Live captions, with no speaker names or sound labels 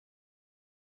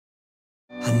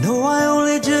I know I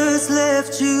only just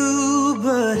left you,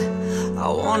 but I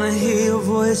wanna hear your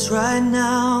voice right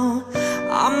now.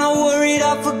 I'm not worried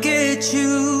I'll forget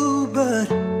you, but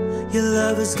your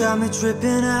love has got me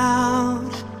tripping out.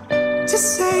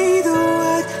 Just say the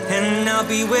word and I'll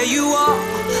be where you are,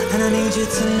 and I need you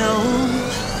to know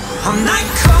I'm not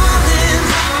calling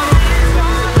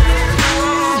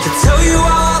to tell you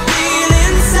how I feel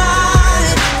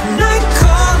inside. I'm not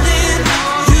calling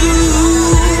you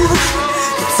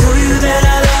to tell you that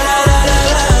I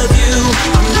love you.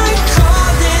 I'm not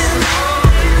calling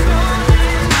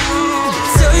to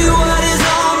tell you what is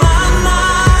on my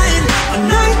mind. I'm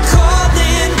not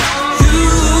calling you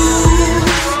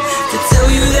to tell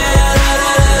you that I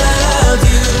love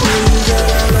you. That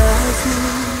I love you.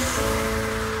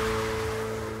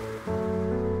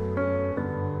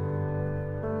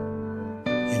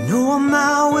 You know I'm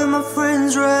out with my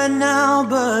friends right now,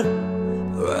 but I'd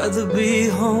rather be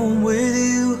home with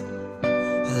you. I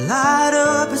light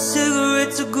up a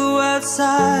cigarette to go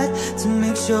outside to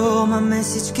make sure my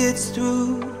message gets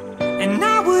through. And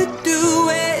I would do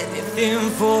anything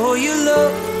for your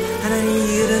love, and I need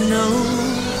you to know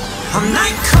I'm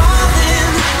not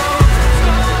calling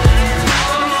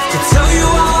to tell you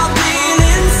how I feel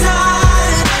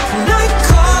inside. I'm not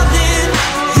calling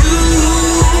you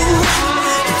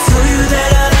to tell you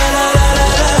that I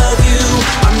love you.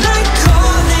 I'm not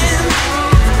calling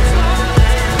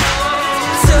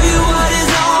to tell you what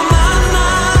is on my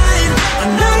mind.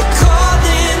 I'm not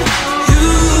calling you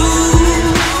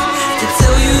to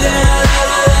tell you that I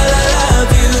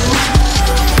love you.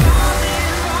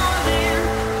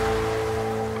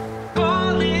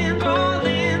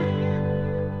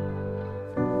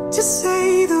 Just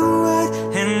say the word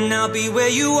and I'll be where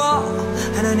you are,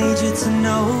 and I need you to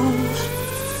know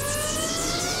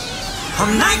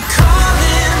I'm not